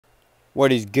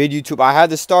What is good, YouTube? I had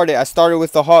to start it. I started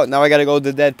with the Hulk. Now I got to go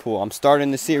to Deadpool. I'm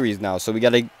starting the series now, so we got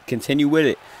to continue with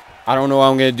it. I don't know what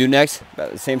I'm going to do next, but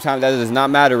at the same time, that does not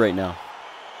matter right now.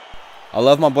 I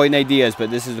love my boy Nate Diaz, but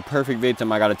this is the perfect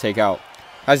victim I got to take out.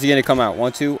 How's he going to come out?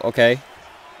 1, 2. Okay.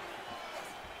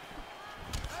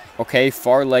 Okay,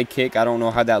 far leg kick. I don't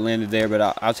know how that landed there,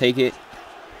 but I'll take it.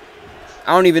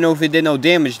 I don't even know if it did no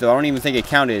damage, though. I don't even think it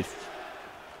counted.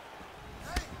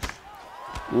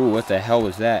 Ooh, what the hell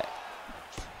was that?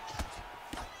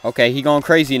 Okay, he going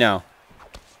crazy now.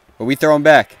 But we throw him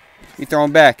back. We throw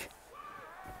him back.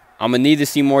 I'm going to need to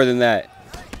see more than that.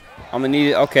 I'm going to need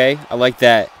it. Okay, I like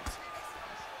that.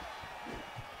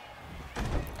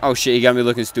 Oh, shit, he got me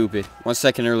looking stupid. 1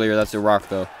 second earlier, that's a rock,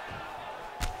 though.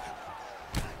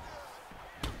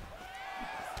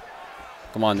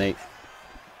 Come on, Nate.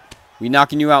 We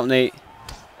knocking you out, Nate.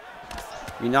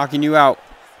 We knocking you out.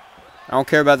 I don't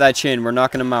care about that chin. We're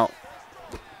knocking him out.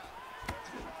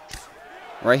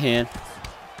 Right hand.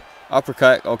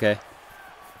 Uppercut. Okay.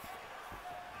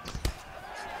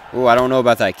 Ooh, I don't know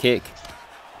about that kick.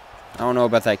 I don't know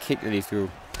about that kick that he threw.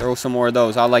 Throw some more of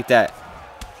those. I like that.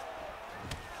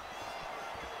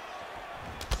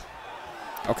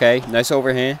 Okay, nice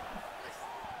overhand.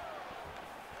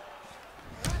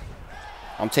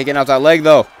 I'm taking out that leg,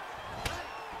 though.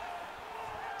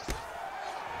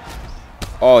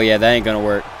 Oh, yeah, that ain't gonna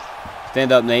work.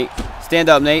 Stand up, Nate. Stand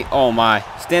up, Nate. Oh, my.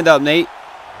 Stand up, Nate.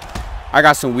 I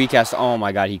got some weak ass. Oh,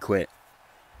 my God, he quit.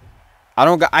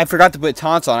 I forgot to put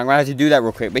taunts on. I'm gonna have to do that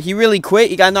real quick. But he really quit.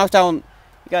 He got knocked down.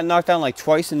 He got knocked down like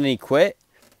twice, and then he quit.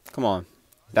 Come on.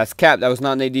 That's cap. That was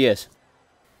not Nate Diaz.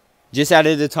 Just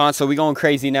added the taunt, so we going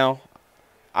crazy now.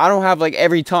 I don't have like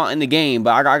every taunt in the game,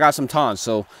 but I got some taunts,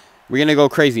 so we're gonna go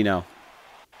crazy now.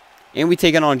 And we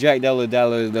taking on Jack Della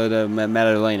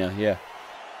Maddalena. Yeah.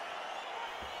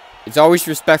 It's always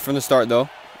respect from the start, though.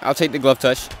 I'll take the glove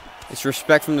touch. It's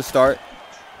respect from the start.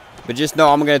 But just know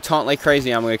I'm going to taunt like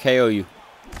crazy. I'm going to KO you.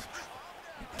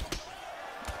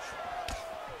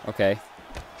 Okay.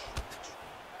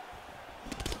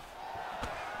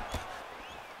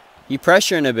 He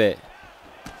pressuring a bit.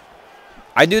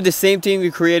 I do the same thing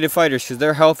with creative fighters because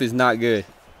their health is not good.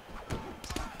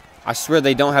 I swear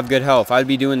they don't have good health. I'd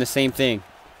be doing the same thing.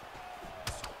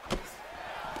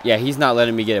 Yeah, he's not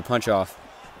letting me get a punch off.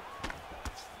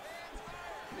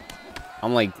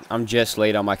 I'm just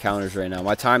late on my counters right now.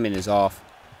 My timing is off.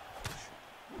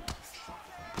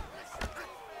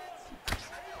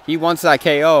 He wants that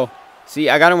KO. See,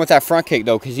 I got him with that front kick,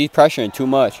 though, because he's pressuring too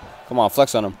much. Come on,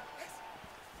 flex on him.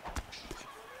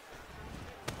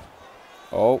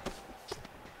 Oh.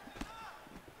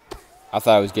 I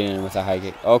thought I was getting him with a high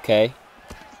kick. Okay.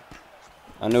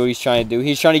 I know what he's trying to do.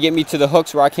 He's trying to get me to the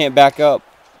hooks where I can't back up.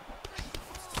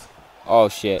 Oh,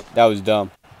 shit. That was dumb.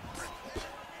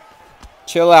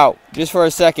 Chill out. Just for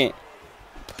a second.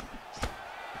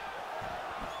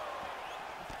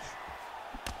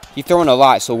 He's throwing a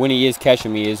lot, so when he is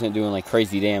catching me, he isn't doing like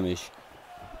crazy damage.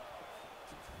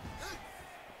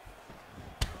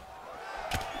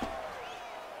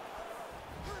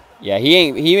 Yeah, he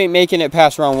ain't making it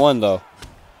past round 1, though.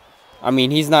 I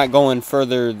mean, he's not going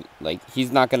further. Like,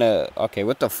 he's not gonna. Okay,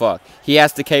 what the fuck? He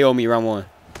has to KO me round 1.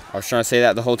 I was trying to say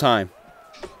that the whole time.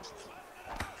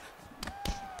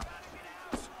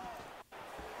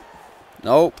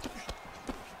 Nope.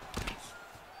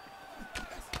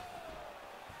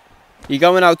 He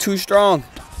coming out too strong.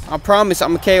 I promise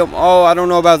I'm gonna KO him. Oh, I don't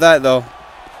know about that, though.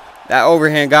 That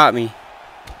overhand got me.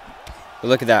 But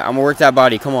look at that. I'm gonna work that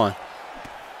body. Come on.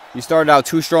 You started out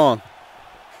too strong.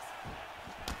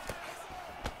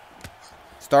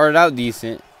 Started out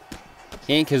decent.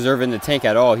 He ain't conserving the tank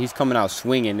at all. He's coming out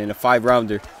swinging in a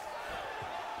 5-rounder.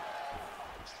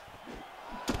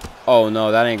 Oh,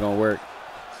 no. That ain't gonna work.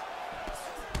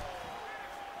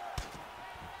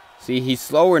 See, he's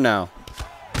slower now.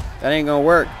 That ain't gonna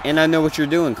work. And I know what you're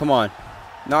doing. Come on.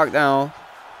 Knock down.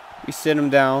 We sit him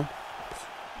down.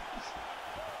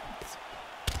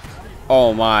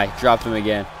 Oh, my. Dropped him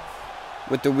again.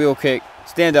 With the wheel kick.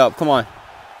 Stand up. Come on.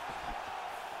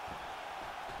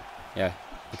 Yeah.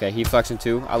 Okay, he flexing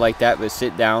too. I like that, but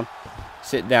sit down.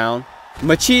 Sit down.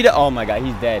 Machida. Oh, my God.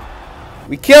 He's dead.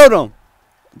 We killed him.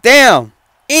 Damn.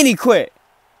 And he quit.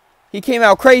 He came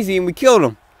out crazy and we killed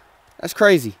him. That's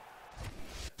crazy.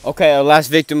 Okay, our last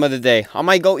victim of the day. I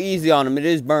might go easy on him. It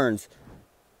is Burns.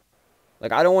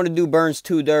 Like, I don't want to do Burns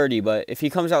too dirty, but if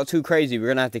he comes out too crazy, we're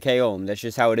going to have to KO him. That's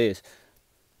just how it is.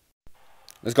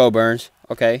 Let's go, Burns.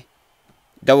 Okay.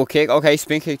 Double kick. Okay,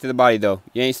 spin kick to the body, though.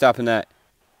 You ain't stopping that.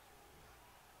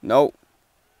 Nope.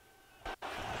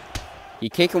 He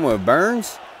kicking with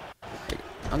Burns?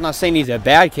 I'm not saying he's a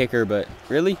bad kicker, but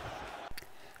really?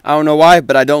 I don't know why,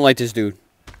 but I don't like this dude.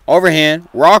 Overhand.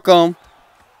 Rock him.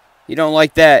 You don't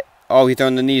like that. Oh, he's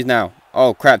throwing the knees now.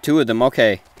 Oh, crap. 2 of them.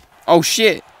 Okay. Oh,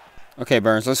 shit. Okay,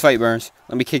 Burns. Let's fight, Burns.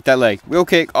 Let me kick that leg. Wheel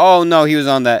kick. Oh, no. He was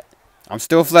on that. I'm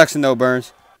still flexing, though,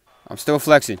 Burns. I'm still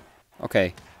flexing.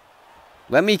 Okay.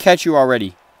 Let me catch you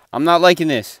already. I'm not liking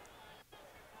this.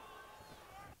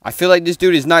 I feel like this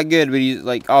dude is not good, but he's,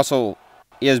 like, also...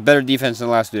 He has better defense than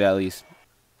the last dude, at least.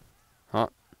 Huh?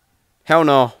 Hell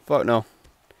no. Fuck no.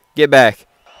 Get back.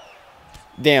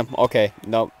 Damn. Okay.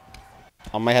 Nope.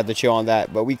 I might have to chill on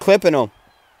that. But we clipping him.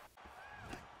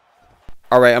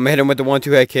 Alright, I'm going to hit him with the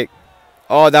 1-2 head kick.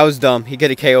 Oh, that was dumb. He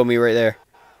could have KO'd me right there.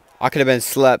 I could have been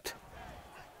slept.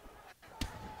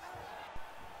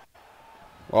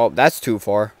 Well, that's too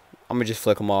far. I'm going to just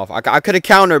flick him off. I could have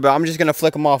countered, but I'm just going to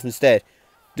flick him off instead.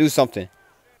 Do something.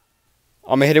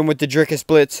 I'm going to hit him with the Dricka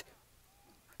splits.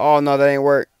 Oh, no, that ain't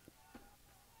work.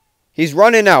 He's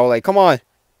running now. Like, come on.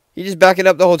 He just backing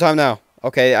up the whole time now.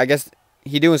 Okay, I guess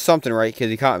he doing something right because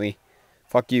he caught me.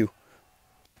 Fuck you.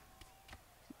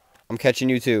 I'm catching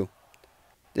you too.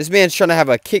 This man's trying to have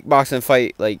a kickboxing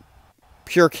fight, like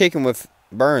pure kicking with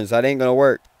Burns. That ain't gonna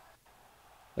work.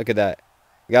 Look at that.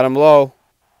 Got him low.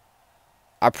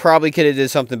 I probably could have did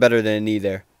something better than a knee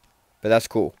there, but that's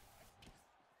cool.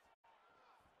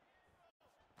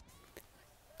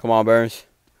 Come on, Burns.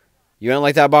 You ain't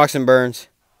like that boxing, Burns.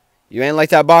 You ain't like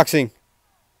that boxing.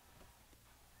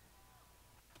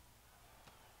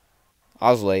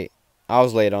 I was late. I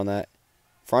was late on that.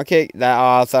 Front kick. That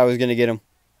I thought I was gonna get him.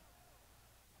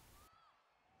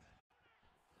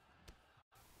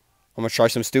 I'm gonna try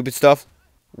some stupid stuff.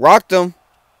 Rocked him.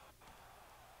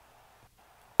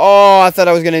 Oh, I thought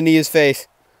I was gonna knee his face.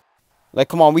 Like,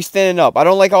 come on, we standing up. I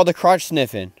don't like all the crotch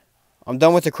sniffing. I'm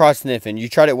done with the crotch sniffing. You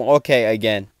tried it. Okay,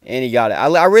 again. And he got it.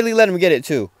 I really let him get it,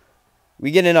 too. We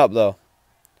getting up, though.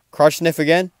 Crotch sniff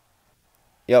again?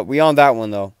 Yep, we on that one,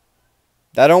 though.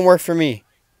 That don't work for me.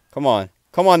 Come on.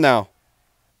 Come on now.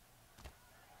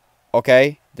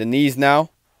 Okay, the knees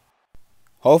now.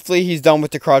 Hopefully he's done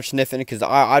with the crotch sniffing because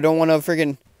I don't want to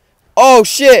freaking... Oh,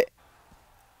 shit!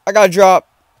 I got dropped.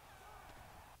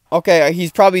 Okay,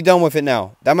 he's probably done with it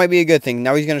now. That might be a good thing.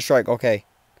 Now he's going to strike. Okay.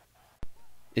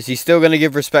 Is he still going to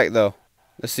give respect, though?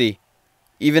 Let's see.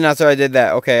 Even after I did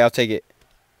that. Okay, I'll take it.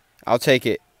 I'll take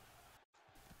it.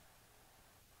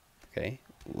 Okay.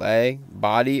 Leg,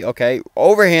 body. Okay.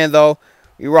 Overhand, though.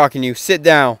 We rocking you. Sit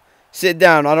down. Sit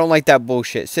down. I don't like that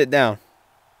bullshit. Sit down.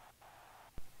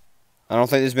 I don't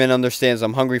think this man understands.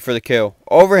 I'm hungry for the kill.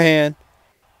 Overhand.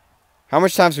 How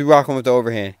much times we rock him with the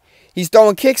overhand? He's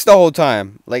throwing kicks the whole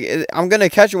time. Like, I'm going to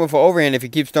catch him with an overhand if he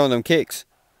keeps throwing them kicks.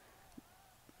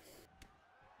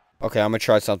 Okay, I'm going to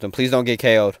try something. Please don't get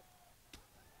KO'd.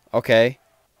 Okay.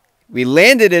 We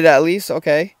landed it at least.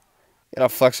 Okay. Gotta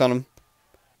flex on him.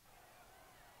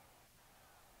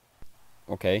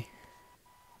 Okay.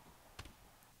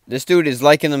 This dude is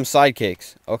liking them side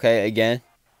kicks. Okay, again.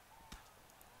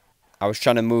 I was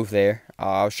trying to move there.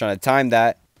 I was trying to time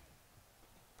that.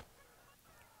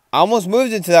 I almost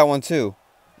moved into that one too.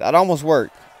 That almost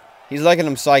worked. He's liking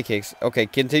them side kicks. Okay,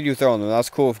 continue throwing them.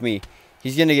 That's cool with me.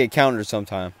 He's going to get countered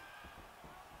sometime.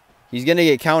 He's going to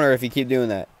get countered if he keep doing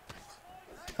that.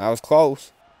 I was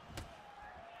close.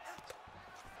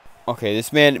 Okay,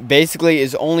 this man basically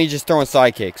is only just throwing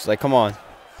side kicks. Like, come on.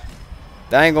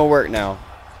 That ain't going to work now.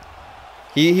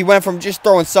 He went from just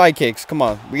throwing side kicks. Come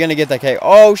on. We're going to get that K.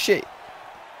 Oh, shit.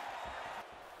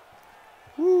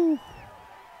 Woo.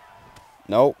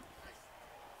 Nope.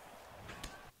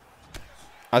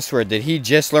 I swear, did he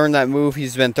just learn that move?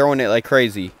 He's been throwing it like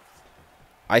crazy.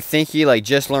 I think he, like,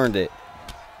 just learned it.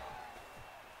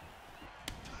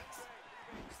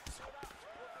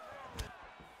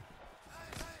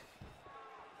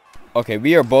 Okay,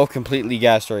 we are both completely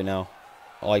gassed right now.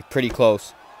 Like, pretty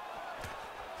close.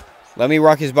 Let me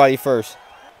rock his body first.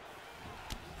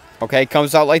 Okay,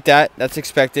 comes out like that. That's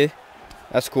expected.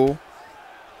 That's cool.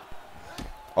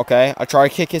 Okay, I try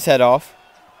to kick his head off.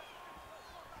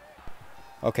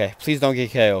 Okay, please don't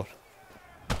get KO'd.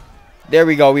 There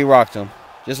we go. We rocked him.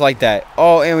 Just like that.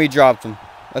 Oh, and we dropped him.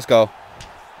 Let's go.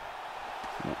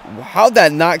 How'd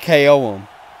that not KO him?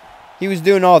 He was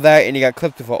doing all that, and he got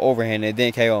clipped with an overhand, and it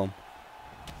didn't KO him.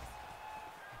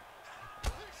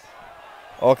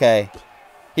 Okay.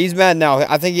 He's mad now.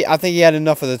 I think he had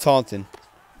enough of the taunting.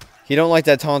 He don't like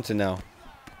that taunting now.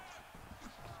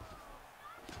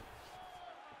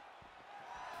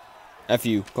 F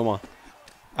you. Come on.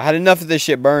 I had enough of this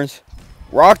shit, Burns.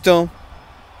 Rocked him.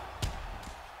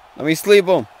 Let me sleep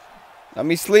him. Let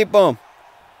me sleep him.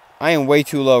 I am way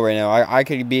too low right now. I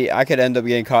could end up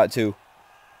getting caught too.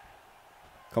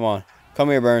 Come on. Come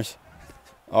here, Burns.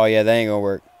 Oh, yeah, that ain't gonna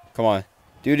work. Come on.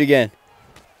 Do it again.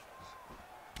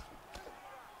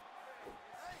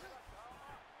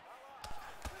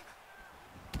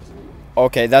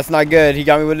 Okay, that's not good. He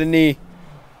got me with a knee.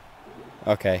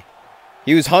 Okay.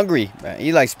 He was hungry, man.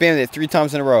 He like spammed it 3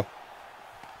 times in a row.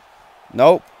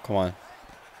 Nope. Come on.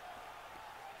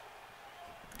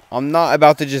 I'm not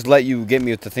about to just let you get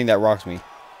me with the thing that rocks me.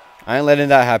 I ain't letting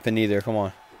that happen either. Come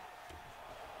on.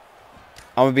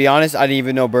 I'm going to be honest. I didn't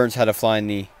even know Burns had a flying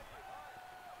knee.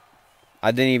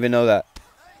 I didn't even know that.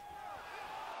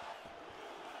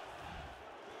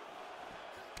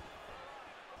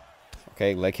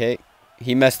 Okay, leg kick.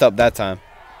 He messed up that time.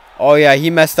 Oh, yeah, he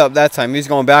messed up that time. He was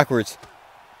going backwards.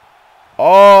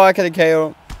 Oh, I could have KO'd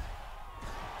him.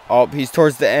 Oh, he's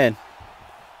towards the end.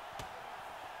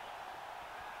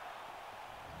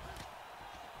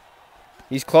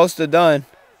 He's close to done.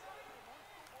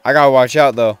 I got to watch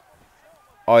out, though.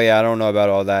 Oh, yeah, I don't know about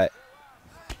all that.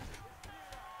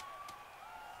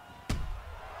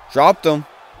 Dropped him.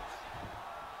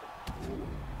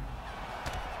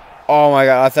 Oh, my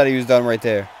God. I thought he was done right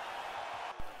there.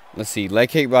 Let's see. Leg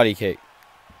kick, body kick.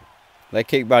 Leg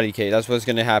kick, body kick. That's what's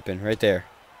going to happen right there.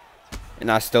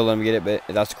 And I still let him get it, but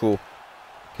that's cool.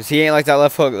 Because he ain't like that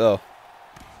left hook, though.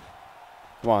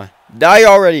 Come on. Die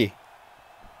already.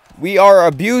 We are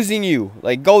abusing you.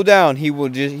 Like, go down. He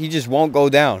just won't go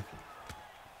down.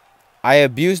 I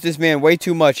abused this man way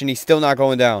too much, and he's still not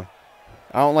going down.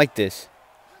 I don't like this.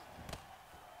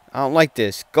 I don't like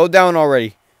this. Go down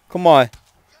already. Come on.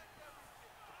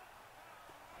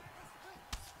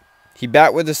 He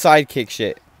back with the side kick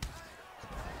shit.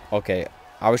 Okay.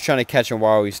 I was trying to catch him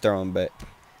while he was throwing, but...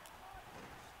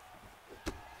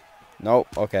 Nope.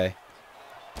 Okay.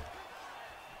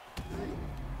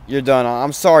 You're done.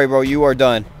 I'm sorry, bro. You are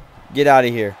done. Get out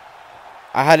of here.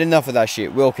 I had enough of that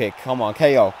shit. Wheel kick. Come on.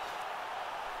 KO.